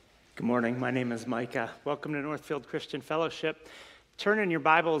Good morning. My name is Micah. Welcome to Northfield Christian Fellowship. Turn in your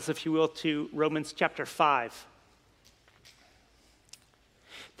Bibles, if you will, to Romans chapter 5.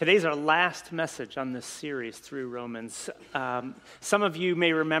 Today's our last message on this series through Romans. Some of you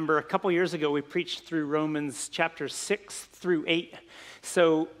may remember a couple years ago we preached through Romans chapters 6 through 8.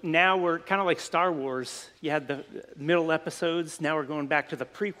 So now we're kind of like Star Wars. You had the middle episodes, now we're going back to the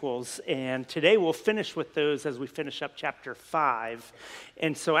prequels, and today we'll finish with those as we finish up chapter 5.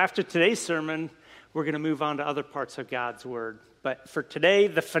 And so after today's sermon, we're going to move on to other parts of God's Word. But for today,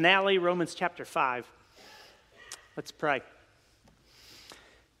 the finale, Romans chapter 5. Let's pray.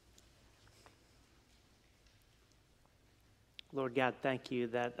 Lord God, thank you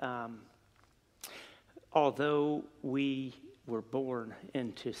that although we were born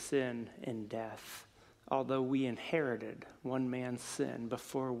into sin and death, although we inherited one man's sin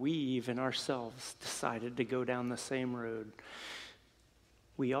before we even ourselves decided to go down the same road,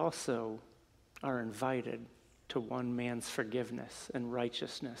 we also are invited to one man's forgiveness and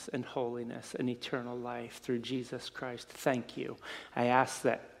righteousness and holiness and eternal life through Jesus Christ. Thank you. I ask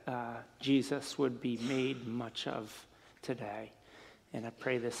that Jesus would be made much of today. And I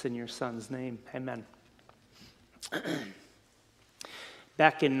pray this in your Son's name. Amen.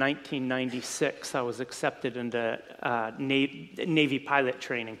 Back in 1996, I was accepted into Navy pilot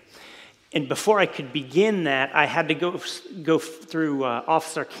training. And before I could begin that, I had to go through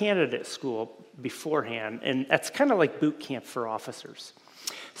officer candidate school beforehand. And that's kind of like boot camp for officers.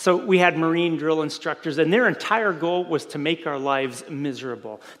 So we had Marine drill instructors, and their entire goal was to make our lives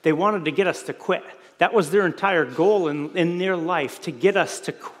miserable. They wanted to get us to quit. That was their entire goal in their life, to get us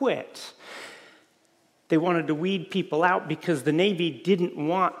to quit. They wanted to weed people out because the Navy didn't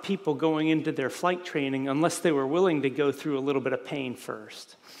want people going into their flight training unless they were willing to go through a little bit of pain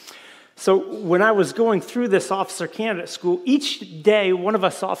first. So when I was going through this officer candidate school, each day, one of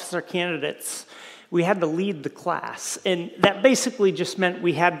us officer candidates, we had to lead the class. And that basically just meant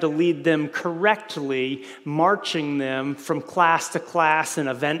we had to lead them correctly, marching them from class to class and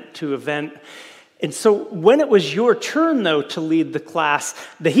event to event. And so when it was your turn, though, to lead the class,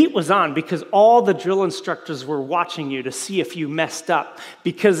 the heat was on because all the drill instructors were watching you to see if you messed up.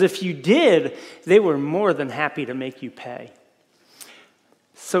 Because if you did, they were more than happy to make you pay.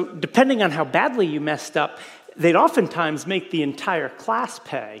 So depending on how badly you messed up, they'd oftentimes make the entire class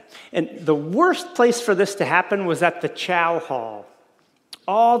pay. And the worst place for this to happen was at the chow hall.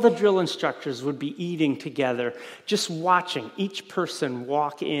 All the drill instructors would be eating together, just watching each person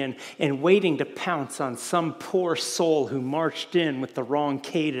walk in and waiting to pounce on some poor soul who marched in with the wrong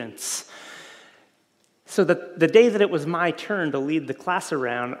cadence. So the day that it was my turn to lead the class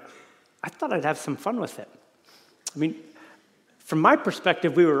around, I thought I'd have some fun with it. I mean, from my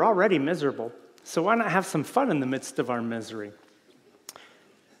perspective, we were already miserable. So why not have some fun in the midst of our misery?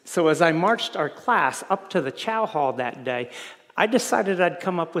 So as I marched our class up to the chow hall that day, I decided I'd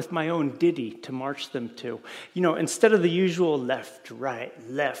come up with my own ditty to march them to. You know, instead of the usual left, right,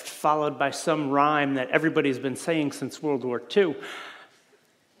 left, followed by some rhyme that everybody's been saying since World War II,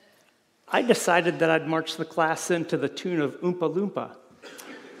 I decided that I'd march the class into the tune of Oompa Loompa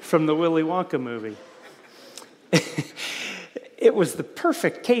from the Willy Wonka movie. It was the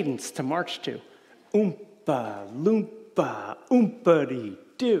perfect cadence to march to. Oompa Loompa,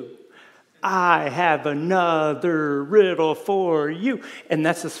 Oompa-dee-doo. I have another riddle for you. And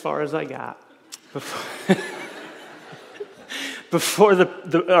that's as far as I got. Before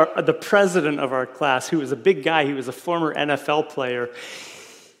the president of our class, who was a big guy, he was a former NFL player,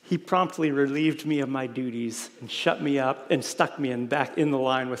 he promptly relieved me of my duties and shut me up and stuck me back in the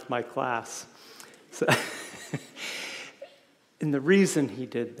line with my class. So, and the reason he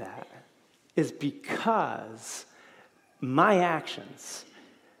did that is because my actions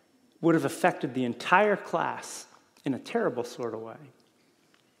would have affected the entire class in a terrible sort of way.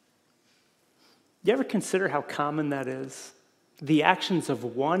 You ever consider how common that is? The actions of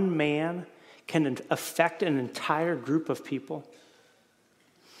one man can affect an entire group of people.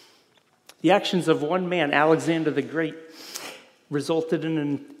 The actions of one man, Alexander the Great, resulted in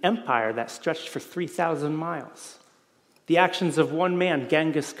an empire that stretched for 3,000 miles. The actions of one man,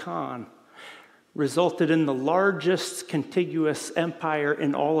 Genghis Khan, resulted in the largest contiguous empire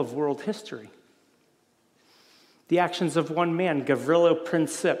in all of world history. The actions of one man, Gavrilo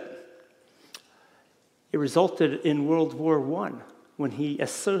Princip, it resulted in World War I when he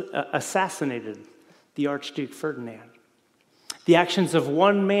assassinated the Archduke Ferdinand. The actions of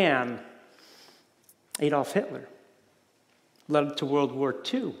one man, Adolf Hitler, led to World War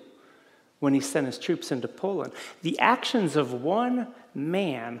II when he sent his troops into Poland. The actions of one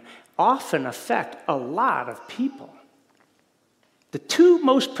man often affect a lot of people. The two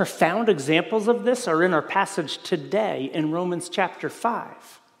most profound examples of this are in our passage today in Romans chapter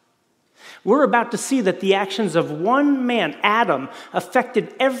 5. We're about to see that the actions of one man, Adam,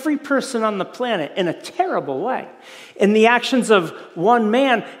 affected every person on the planet in a terrible way. And the actions of one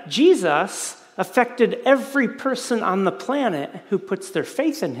man, Jesus, affected every person on the planet who puts their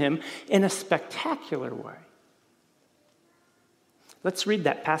faith in him in a spectacular way. Let's read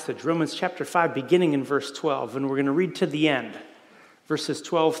that passage, Romans chapter 5, beginning in verse 12, and we're going to read to the end, verses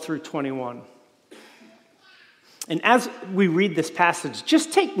 12 through 21. And as we read this passage,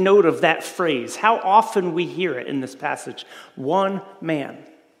 just take note of that phrase, how often we hear it in this passage, one man.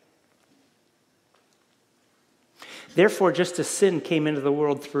 Therefore, just as sin came into the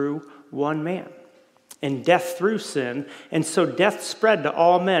world through one man, and death through sin, and so death spread to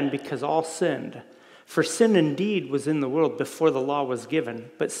all men because all sinned. For sin indeed was in the world before the law was given,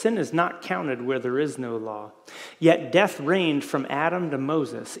 but sin is not counted where there is no law. Yet death reigned from Adam to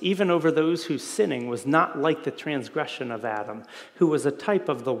Moses, even over those whose sinning was not like the transgression of Adam, who was a type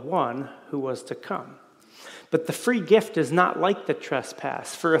of the one who was to come. But the free gift is not like the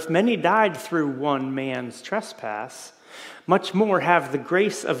trespass, for if many died through one man's trespass, much more have the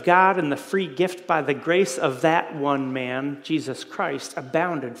grace of God and the free gift by the grace of that one man, Jesus Christ,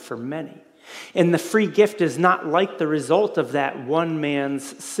 abounded for many. And the free gift is not like the result of that one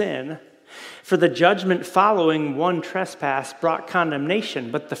man's sin. For the judgment following one trespass brought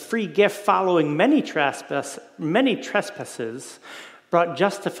condemnation, but the free gift following many trespasses brought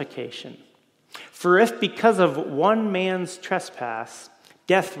justification. For if because of one man's trespass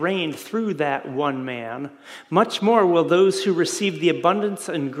death reigned through that one man, much more will those who receive the abundance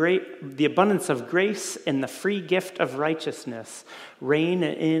of grace and the free gift of righteousness reign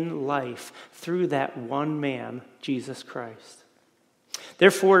in life through that one man, Jesus Christ.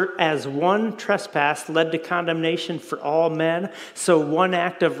 Therefore, as one trespass led to condemnation for all men, so one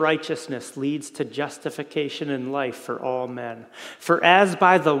act of righteousness leads to justification and life for all men. For as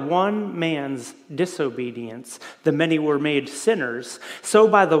by the one man's disobedience the many were made sinners, so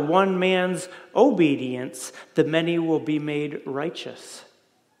by the one man's obedience the many will be made righteous.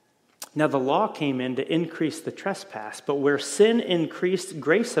 Now the law came in to increase the trespass, but where sin increased,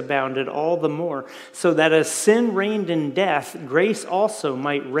 grace abounded all the more, so that as sin reigned in death, grace also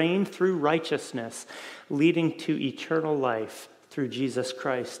might reign through righteousness, leading to eternal life through Jesus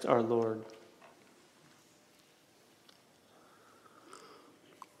Christ our Lord.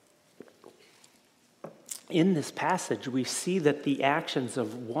 In this passage, we see that the actions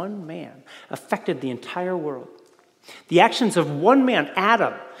of one man affected the entire world. The actions of one man,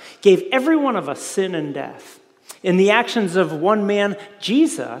 Adam, gave every one of us sin and death. And the actions of one man,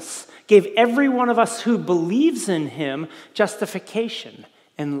 Jesus, gave every one of us who believes in him justification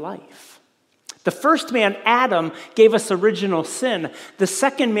and life. The first man, Adam, gave us original sin. The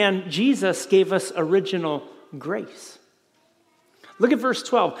second man, Jesus, gave us original grace. Look at verse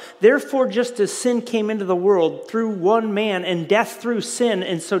 12. Therefore, just as sin came into the world through one man, and death through sin,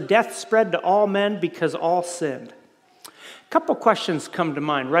 and so death spread to all men because all sinned. A couple questions come to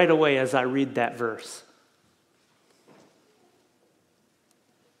mind right away as I read that verse.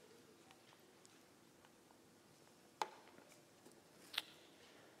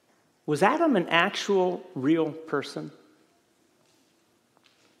 Was Adam an actual, real person?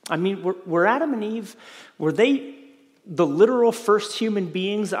 I mean, were Adam and Eve, were they the literal first human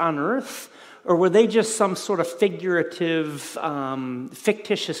beings on earth? Or were they just some sort of figurative,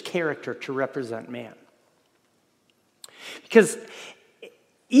 fictitious character to represent man? Because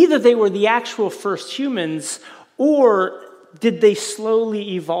either they were the actual first humans, or did they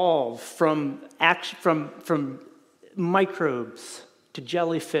slowly evolve from microbes to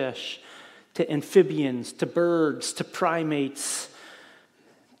jellyfish to amphibians to birds to primates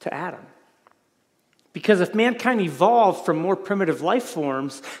to Adam? Because if mankind evolved from more primitive life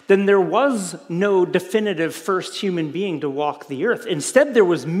forms, then there was no definitive first human being to walk the earth. Instead, there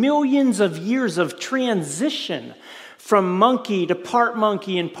was millions of years of transition from monkey to part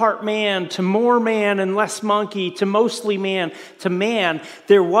monkey and part man to more man and less monkey to mostly man to man.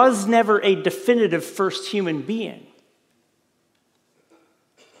 There was never a definitive first human being.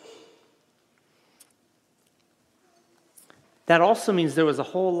 That also means there was a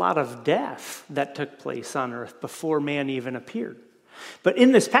whole lot of death that took place on earth before man even appeared. But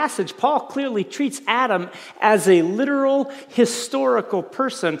in this passage, Paul clearly treats Adam as a literal, historical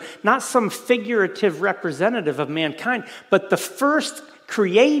person, not some figurative representative of mankind, but the first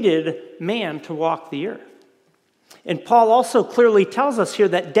created man to walk the earth. And Paul also clearly tells us here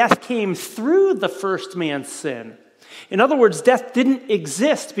that death came through the first man's sin. In other words, death didn't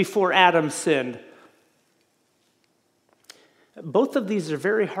exist before Adam sinned. Both of these are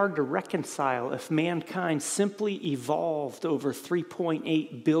very hard to reconcile if mankind simply evolved over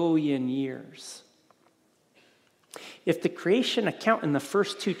 3.8 billion years. If the creation account in the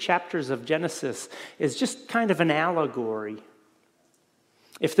first 2 chapters of Genesis is just kind of an allegory,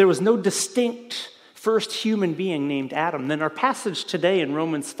 if there was no distinct first human being named Adam, then our passage today in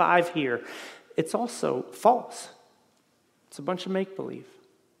Romans 5 here, it's also false. It's a bunch of make-believe.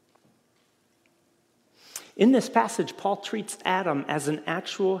 In this passage, Paul treats Adam as an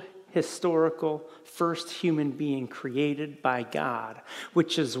actual historical first human being created by God,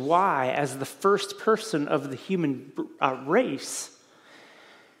 which is why, as the first person of the human race,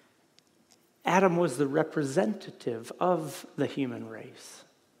 Adam was the representative of the human race,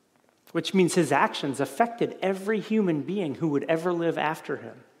 which means his actions affected every human being who would ever live after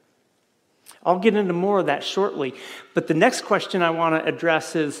him. I'll get into more of that shortly, but the next question I want to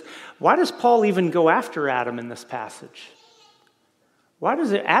address is, why does Paul even go after Adam in this passage? Why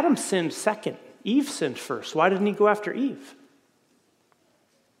does it? Adam sinned second. Eve sinned first. Why didn't he go after Eve?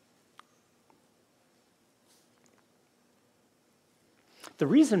 The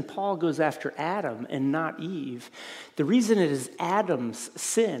reason Paul goes after Adam and not Eve, the reason it is Adam's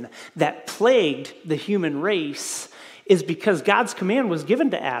sin that plagued the human race is because God's command was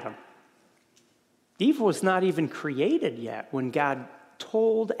given to Adam. Eve was not even created yet when God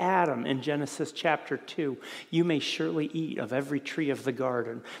told Adam in Genesis chapter 2, you may surely eat of every tree of the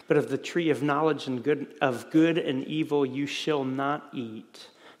garden, but of the tree of knowledge and good and evil you shall not eat,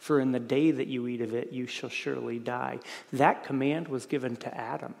 for in the day that you eat of it you shall surely die. That command was given to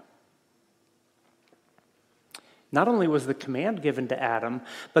Adam. Not only was the command given to Adam,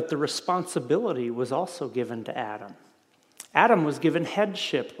 but the responsibility was also given to Adam. Adam was given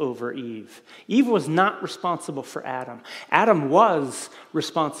headship over Eve. Eve was not responsible for Adam. Adam was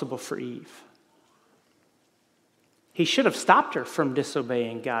responsible for Eve. He should have stopped her from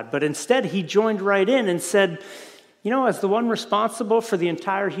disobeying God, but instead he joined right in and said, you know, as the one responsible for the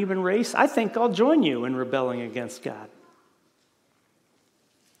entire human race, I think I'll join you in rebelling against God.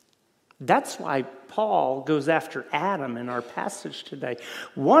 That's why Paul goes after Adam in our passage today.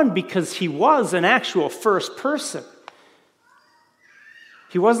 One, because he was an actual first person.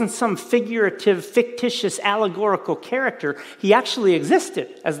 He wasn't some figurative, fictitious, allegorical character. He actually existed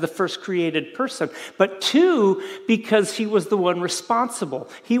as the first created person. But 2, because he was the one responsible.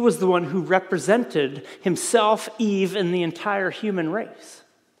 He was the one who represented himself, Eve, and the entire human race.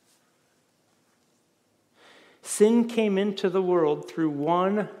 Sin came into the world through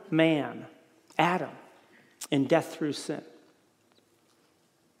one man, Adam, and death through sin.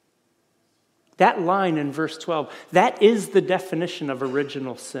 That line in verse 12, that is the definition of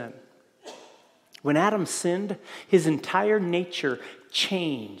original sin. When Adam sinned, his entire nature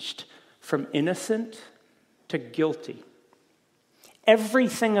changed from innocent to guilty.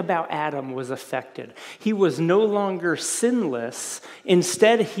 Everything about Adam was affected. He was no longer sinless.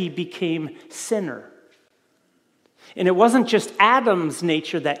 Instead, he became sinner. And it wasn't just Adam's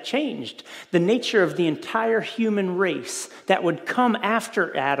nature that changed. The nature of the entire human race that would come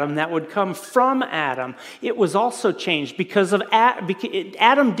after Adam, that would come from Adam, it was also changed because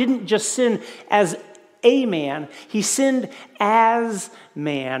Adam didn't just sin as a man, he sinned as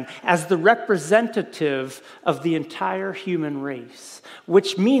man, as the representative of the entire human race,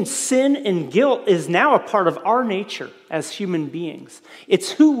 which means sin and guilt is now a part of our nature as human beings.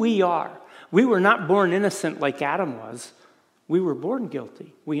 It's who we are. We were not born innocent like Adam was. We were born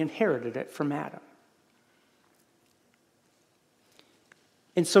guilty. We inherited it from Adam.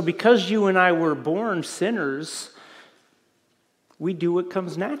 And so because you and I were born sinners, we do what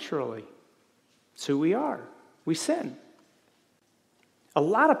comes naturally. It's who we are. We sin. A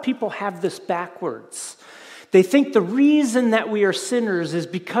lot of people have this backwards. They think the reason that we are sinners is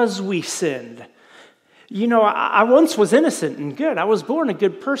because we sinned. You know, I once was innocent and good. I was born a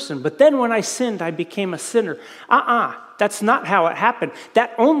good person. But then when I sinned, I became a sinner. That's not how it happened.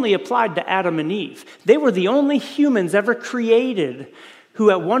 That only applied to Adam and Eve. They were the only humans ever created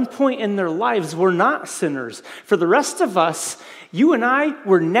who at one point in their lives were not sinners. For the rest of us, you and I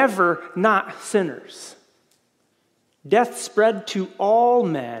were never not sinners. Death spread to all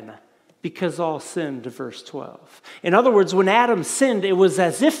men because all sinned, verse 12. In other words, when Adam sinned, it was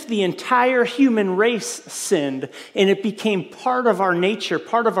as if the entire human race sinned, and it became part of our nature,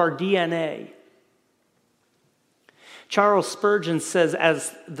 part of our DNA. Charles Spurgeon says,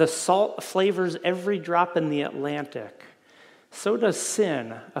 as the salt flavors every drop in the Atlantic, so does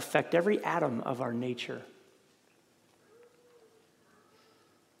sin affect every atom of our nature.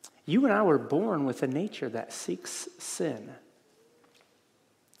 You and I were born with a nature that seeks sin.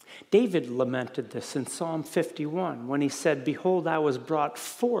 David lamented this in Psalm 51 when he said, "Behold, I was brought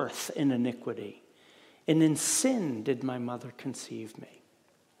forth in iniquity, and in sin did my mother conceive me."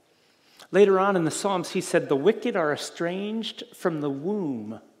 Later on in the Psalms, he said, "The wicked are estranged from the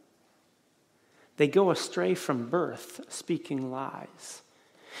womb. They go astray from birth, speaking lies."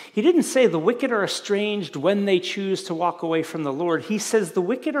 He didn't say the wicked are estranged when they choose to walk away from the Lord. He says the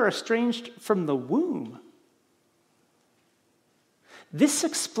wicked are estranged from the womb. This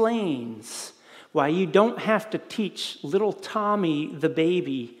explains why you don't have to teach little Tommy the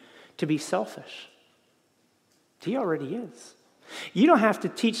baby to be selfish. He already is. You don't have to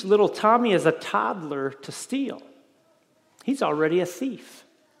teach little Tommy as a toddler to steal. He's already a thief.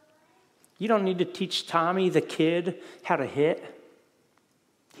 You don't need to teach Tommy the kid how to hit.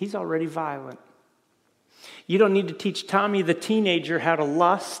 He's already violent. You don't need to teach Tommy the teenager how to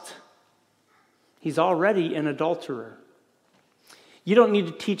lust. He's already an adulterer. You don't need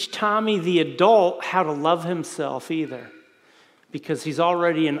to teach Tommy the adult how to love himself either, because he's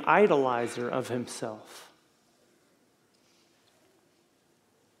already an idolizer of himself.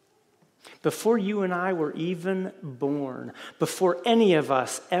 Before you and I were even born, before any of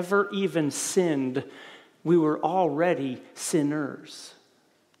us ever even sinned, we were already sinners,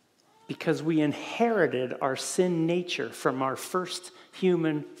 because we inherited our sin nature from our first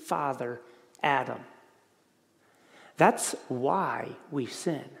human father, Adam. That's why we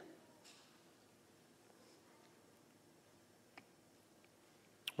sin.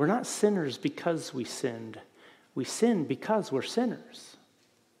 We're not sinners because we sinned. We sin because we're sinners.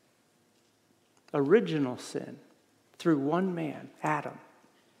 Original sin through one man, Adam.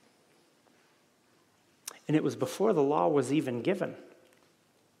 And it was before the law was even given.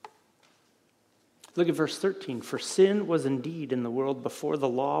 Look at verse 13. "For sin was indeed in the world before the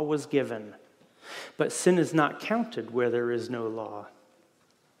law was given, but sin is not counted where there is no law."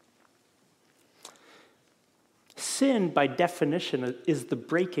 Sin, by definition, is the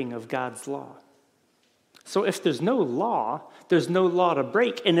breaking of God's law. So if there's no law to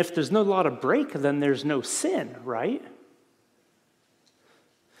break. And if there's no law to break, then there's no sin, right?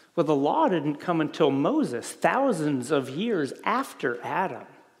 Well, the law didn't come until Moses, thousands of years after Adam.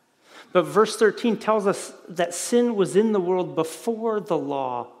 But verse 13 tells us that sin was in the world before the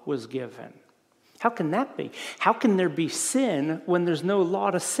law was given. How can that be? How can there be sin when there's no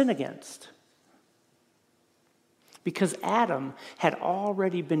law to sin against? Because Adam had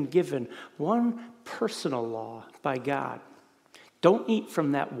already been given one personal law by God. Don't eat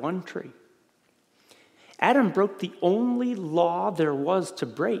from that one tree. Adam broke the only law there was to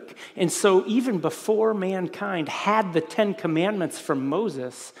break. And so even before mankind had the 10 Commandments from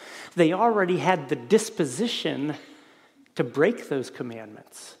Moses, they already had the disposition to break those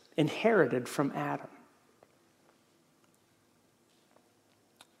commandments, inherited from Adam.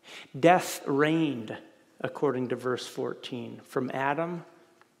 Death reigned, according to verse 14, from Adam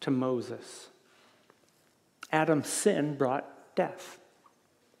to Moses. Adam's sin brought death.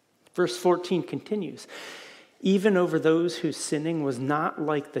 Verse 14 continues, "Even over those whose sinning was not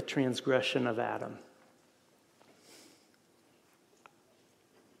like the transgression of Adam."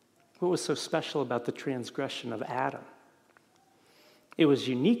 What was so special about the transgression of Adam? It was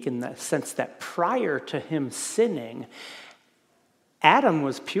unique in the sense that prior to him sinning, Adam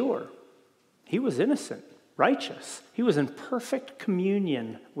was pure. He was innocent, righteous. He was in perfect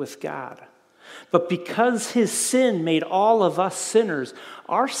communion with God. But because his sin made all of us sinners,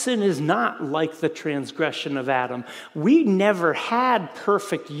 our sin is not like the transgression of Adam. We never had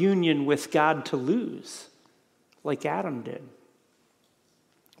perfect union with God to lose, like Adam did.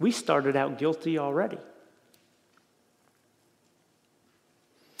 We started out guilty already.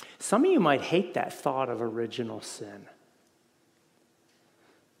 Some of you might hate that thought of original sin.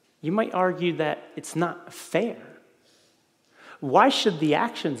 You might argue that it's not fair. Why should the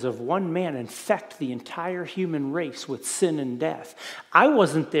actions of one man infect the entire human race with sin and death? I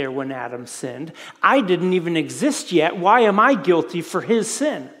wasn't there when Adam sinned. I didn't even exist yet. Why am I guilty for his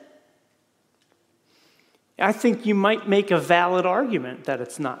sin? I think you might make a valid argument that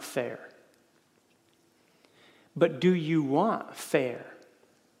it's not fair. But do you want fair?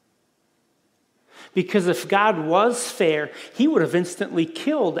 Because if God was fair, he would have instantly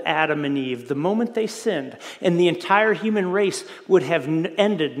killed Adam and Eve the moment they sinned, and the entire human race would have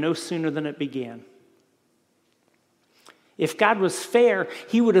ended no sooner than it began. If God was fair,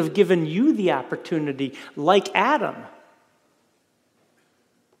 he would have given you the opportunity, like Adam,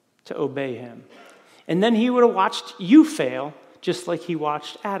 to obey him. And then he would have watched you fail, just like he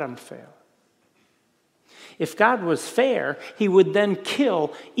watched Adam fail. If God was fair, he would then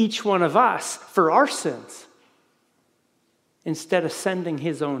kill each one of us for our sins. instead of sending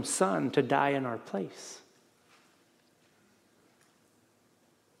his own son to die in our place.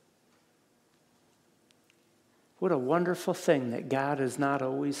 What a wonderful thing that God is not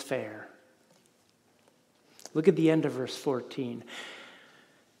always fair. Look at the end of verse 14.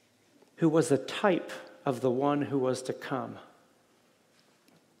 Who was a type of the one who was to come.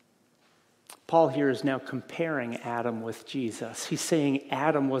 Paul here is now comparing Adam with Jesus. He's saying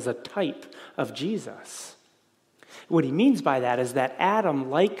Adam was a type of Jesus. What he means by that is that Adam,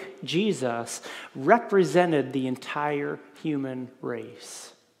 like Jesus, represented the entire human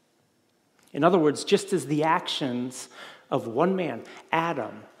race. In other words, just as the actions of one man,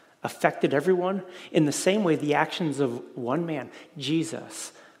 Adam, affected everyone, in the same way the actions of one man,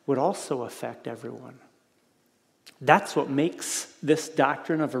 Jesus, would also affect everyone. That's what makes this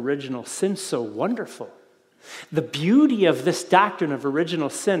doctrine of original sin so wonderful. The beauty of this doctrine of original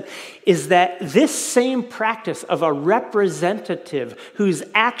sin is that this same practice of a representative whose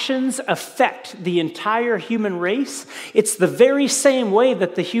actions affect the entire human race, it's the very same way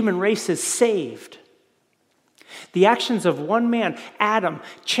that the human race is saved. The actions of one man, Adam,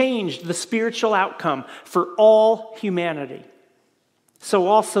 changed the spiritual outcome for all humanity. So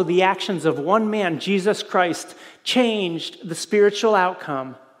also the actions of one man, Jesus Christ, changed the spiritual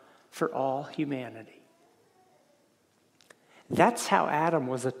outcome for all humanity. That's how Adam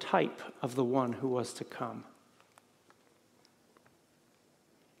was a type of the one who was to come.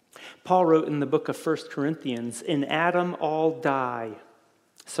 Paul wrote in the book of 1 Corinthians, "In Adam all die,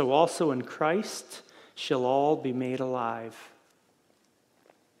 so also in Christ shall all be made alive."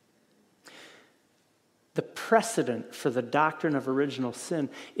 The precedent for the doctrine of original sin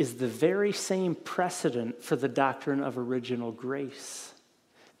is the very same precedent for the doctrine of original grace.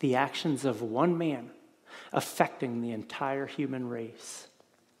 The actions of one man affecting the entire human race.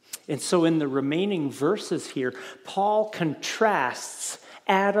 And so in the remaining verses here, Paul contrasts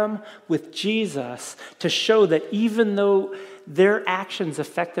Adam with Jesus to show that even though their actions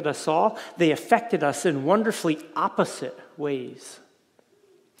affected us all, they affected us in wonderfully opposite ways.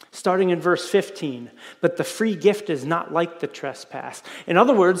 Starting in verse 15, but the free gift is not like the trespass. In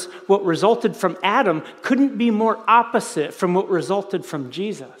other words, what resulted from Adam couldn't be more opposite from what resulted from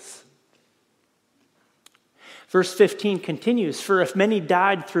Jesus. Verse 15 continues, "For if many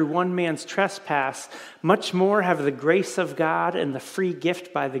died through one man's trespass, much more have the grace of God and the free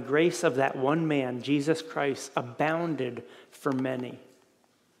gift by the grace of that one man, Jesus Christ, abounded for many."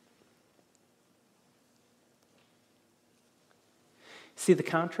 See the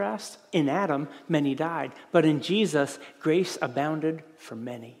contrast? In Adam, many died, but in Jesus, grace abounded for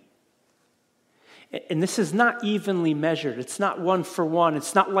many. And this is not evenly measured. It's not one for one.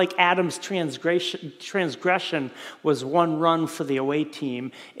 It's not like Adam's transgression was one run for the away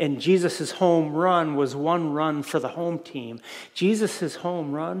team, and Jesus' home run was one run for the home team. Jesus'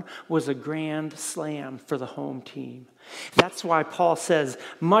 home run was a grand slam for the home team. That's why Paul says,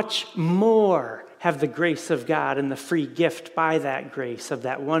 much more have the grace of God and the free gift by that grace of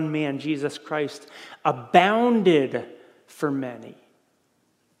that one man, Jesus Christ, abounded for many.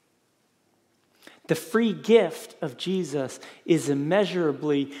 The free gift of Jesus is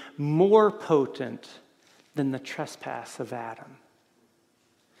immeasurably more potent than the trespass of Adam.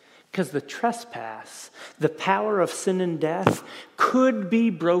 Because the trespass, the power of sin and death, could be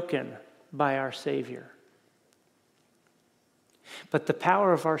broken by our Savior. But the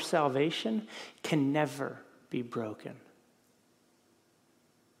power of our salvation can never be broken.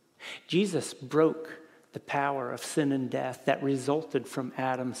 Jesus broke the power of sin and death that resulted from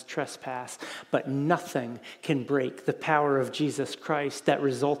Adam's trespass, but nothing can break the power of Jesus Christ that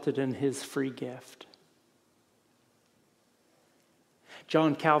resulted in his free gift.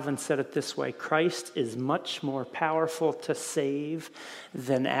 John Calvin said it this way, "Christ is much more powerful to save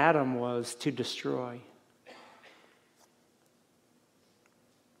than Adam was to destroy."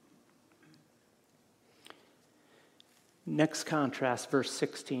 Next contrast, verse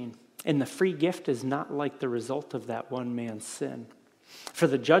 16. "And the free gift is not like the result of that one man's sin. For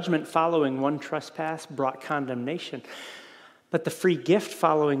the judgment following one trespass brought condemnation, but the free gift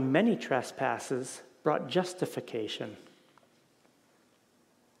following many trespasses brought justification."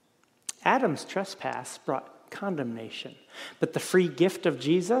 Adam's trespass brought condemnation, but the free gift of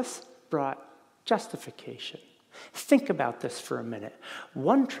Jesus brought justification. Think about this for a minute.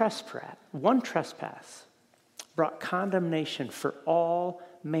 One trespass brought condemnation for all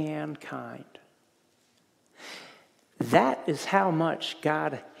mankind. That is how much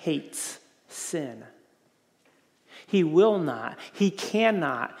God hates sin. He will not, he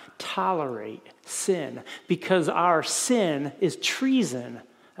cannot tolerate sin because our sin is treason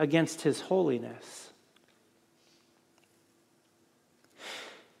against his holiness.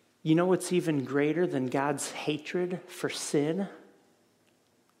 You know what's even greater than God's hatred for sin?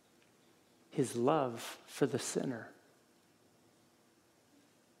 His love for the sinner.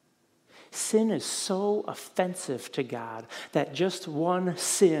 Sin is so offensive to God that just one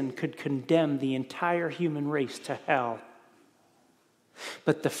sin could condemn the entire human race to hell.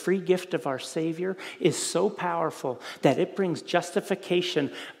 But the free gift of our Savior is so powerful that it brings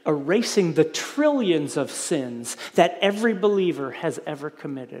justification, erasing the trillions of sins that every believer has ever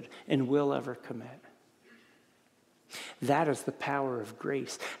committed and will ever commit. That is the power of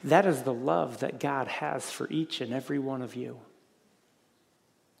grace. That is the love that God has for each and every one of you.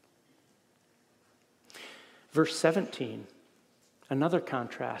 Verse 17, another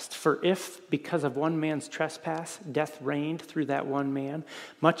contrast. For if, because of one man's trespass, death reigned through that one man,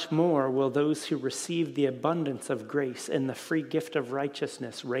 much more will those who receive the abundance of grace and the free gift of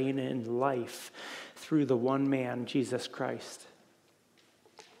righteousness reign in life through the one man, Jesus Christ.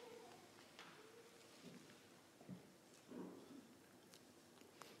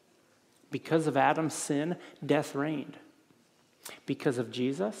 Because of Adam's sin, death reigned. Because of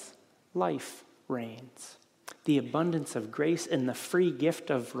Jesus, life reigns. The abundance of grace and the free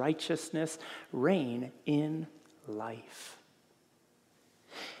gift of righteousness reign in life.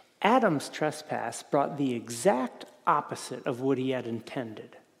 Adam's trespass brought the exact opposite of what he had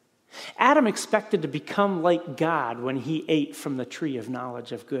intended. Adam expected to become like God when he ate from the tree of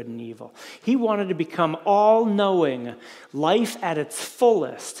knowledge of good and evil. He wanted to become all-knowing, life at its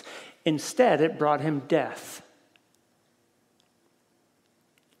fullest. Instead, it brought him death.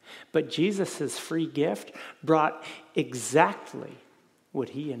 But Jesus' free gift brought exactly what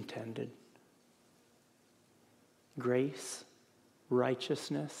he intended. Grace,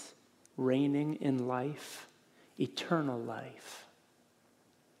 righteousness, reigning in life, eternal life.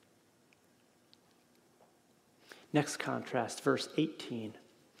 Next contrast, verse 18.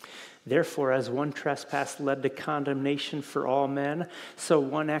 Therefore, as one trespass led to condemnation for all men, so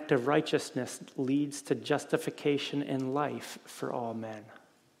one act of righteousness leads to justification in life for all men.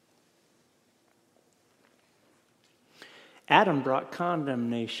 Adam brought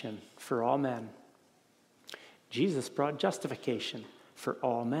condemnation for all men. Jesus brought justification for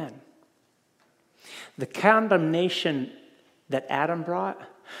all men. The condemnation that Adam brought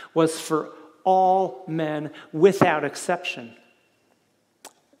was for all men without exception.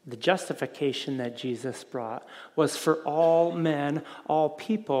 The justification that Jesus brought was for all men, all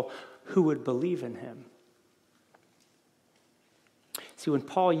people who would believe in him. See, when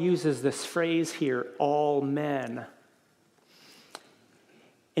Paul uses this phrase here, all men,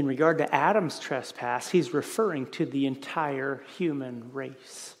 in regard to Adam's trespass, he's referring to the entire human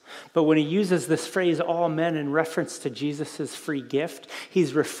race. But when he uses this phrase, all men, in reference to Jesus' free gift,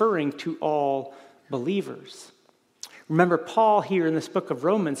 he's referring to all believers. Remember, Paul here in this book of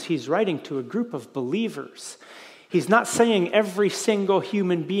Romans, he's writing to a group of believers. He's not saying every single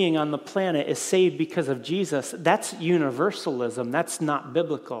human being on the planet is saved because of Jesus. That's universalism. That's not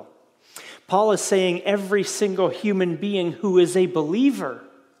biblical. Paul is saying every single human being who is a believer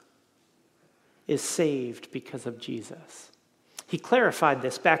is saved because of Jesus. He clarified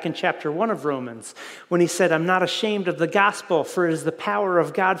this back in chapter 1 of Romans when he said, I'm not ashamed of the gospel, for it is the power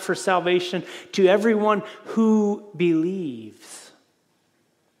of God for salvation to everyone who believes.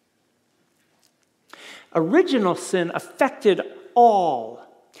 Original sin affected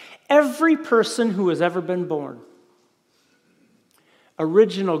every person who has ever been born.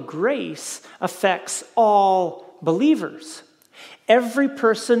 Original grace affects all believers. Every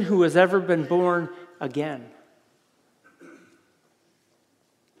person who has ever been born again.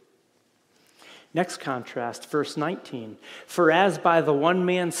 Next contrast, verse 19. For as by the one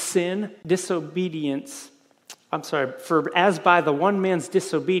man's disobedience,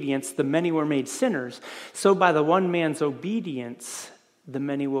 the many were made sinners, so by the one man's obedience, the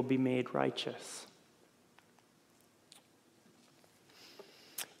many will be made righteous.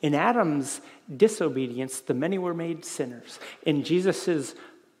 In Adam's disobedience, the many were made sinners. In Jesus'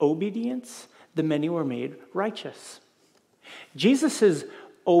 obedience, the many were made righteous. Jesus'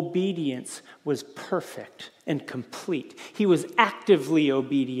 obedience was perfect and complete. He was actively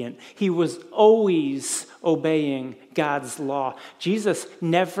obedient. He was always obeying God's law. Jesus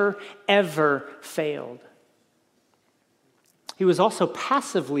never, ever failed. He was also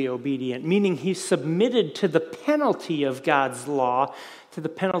passively obedient, meaning he submitted to the penalty of God's law, to the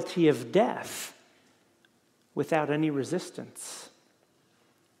penalty of death, without any resistance.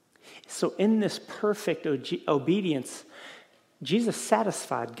 So in this perfect obedience, Jesus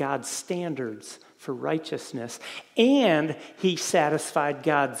satisfied God's standards for righteousness, and he satisfied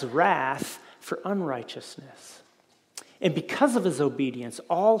God's wrath for unrighteousness. And because of his obedience,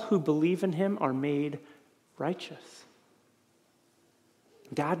 all who believe in him are made righteous.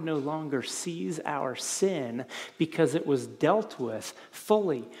 God no longer sees our sin because it was dealt with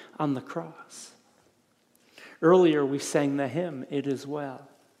fully on the cross. Earlier we sang the hymn, "It is well."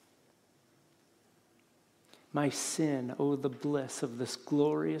 My sin, oh the bliss of this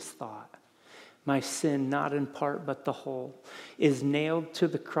glorious thought, my sin, not in part but the whole, is nailed to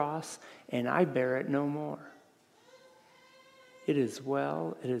the cross, and I bear it no more. It is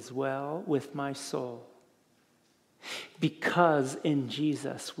well with my soul. Because in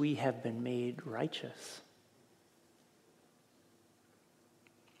Jesus we have been made righteous.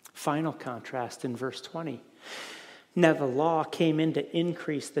 Final contrast in verse 20. Now the law came in to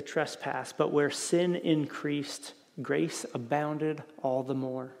increase the trespass, but where sin increased, grace abounded all the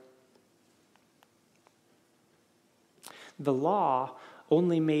more. The law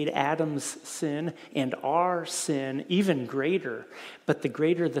only made Adam's sin and our sin even greater. But the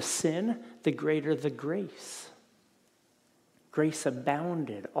greater the sin, the greater the grace. Grace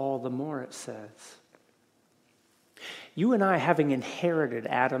abounded all the more, it says. You and I, having inherited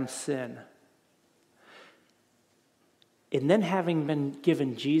Adam's sin, and then having been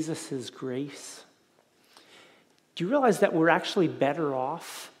given Jesus' grace, do you realize that we're actually better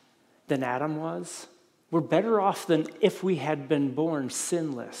off than Adam was? We're better off than if we had been born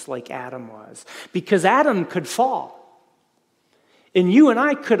sinless like Adam was. Because Adam could fall. And you and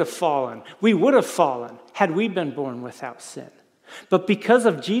I could have fallen. We would have fallen had we been born without sin. But because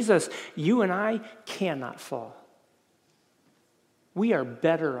of Jesus, you and I cannot fall. We are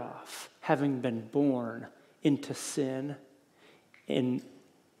better off having been born into sin and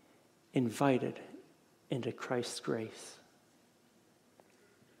invited into Christ's grace.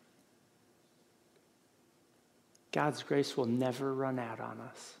 God's grace will never run out on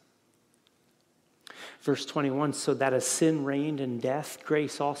us. Verse 21, so that as sin reigned in death,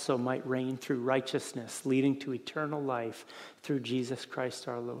 grace also might reign through righteousness, leading to eternal life through Jesus Christ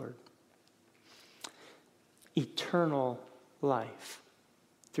our Lord. Eternal life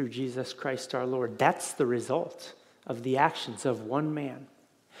through Jesus Christ our Lord. That's the result of the actions of one man.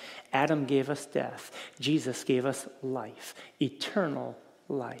 Adam gave us death. Jesus gave us life, eternal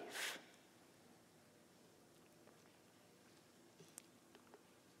life.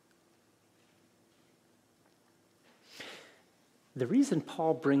 The reason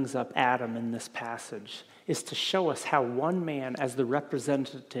Paul brings up Adam in this passage is to show us how one man, as the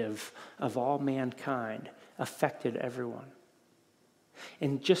representative of all mankind, affected everyone.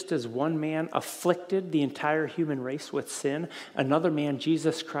 And just as one man afflicted the entire human race with sin, another man,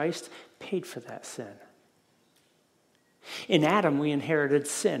 Jesus Christ, paid for that sin. In Adam, we inherited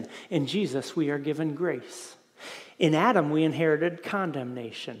sin. In Jesus, we are given grace. In Adam, we inherited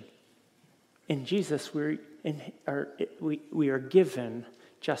condemnation. In Jesus, we are given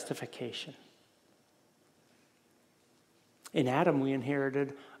justification. In Adam, we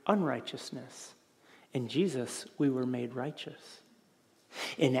inherited unrighteousness. In Jesus, we were made righteous.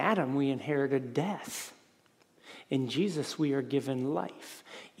 In Adam, we inherited death. In Jesus, we are given life,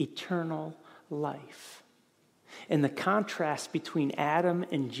 eternal life. And the contrast between Adam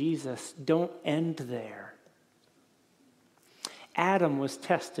and Jesus don't end there. Adam was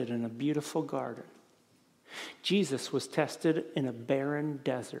tested in a beautiful garden. Jesus was tested in a barren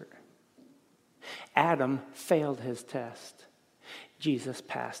desert. Adam failed his test. Jesus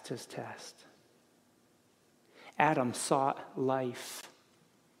passed his test. Adam sought life,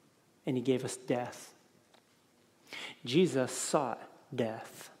 and he gave us death. Jesus sought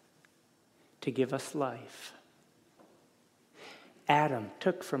death to give us life. Adam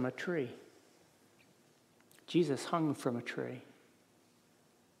took from a tree. Jesus hung from a tree.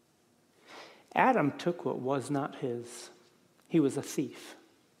 Adam took what was not his. He was a thief.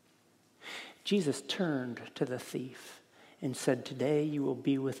 Jesus turned to the thief and said, "Today you will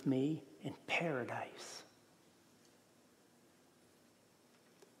be with me in paradise."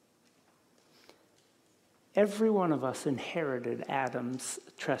 Every one of us inherited Adam's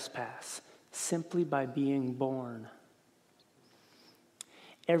trespass simply by being born.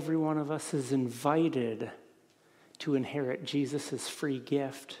 Every one of us is invited to inherit Jesus' free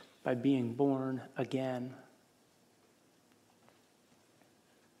gift by being born again.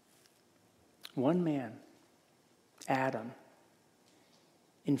 One man, Adam,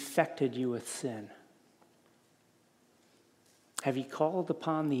 infected you with sin. Have you called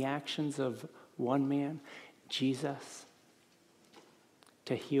upon the actions of one man, Jesus,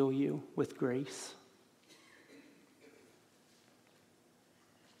 to heal you with grace?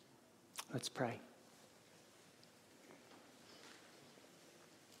 Let's pray.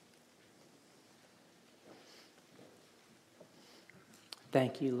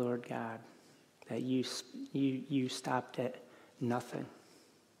 Thank you, Lord God, that you stopped at nothing.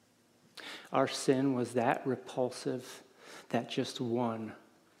 Our sin was that repulsive that just one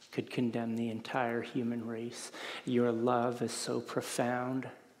could condemn the entire human race. Your love is so profound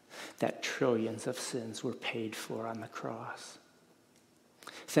that trillions of sins were paid for on the cross.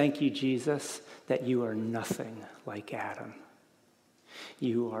 Thank you, Jesus, that you are nothing like Adam.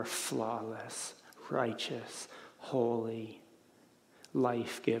 You are flawless, righteous, holy,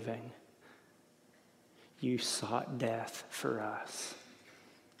 life-giving. You sought death for us.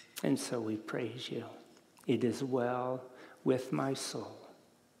 And so we praise you. It is well with my soul.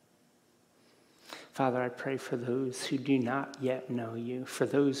 Father, I pray for those who do not yet know you, for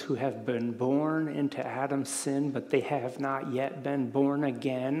those who have been born into Adam's sin, but they have not yet been born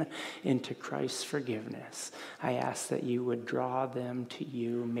again into Christ's forgiveness. I ask that you would draw them to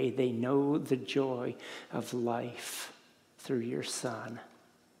you. May they know the joy of life through your Son.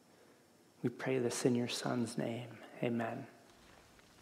 We pray this in your Son's name. Amen.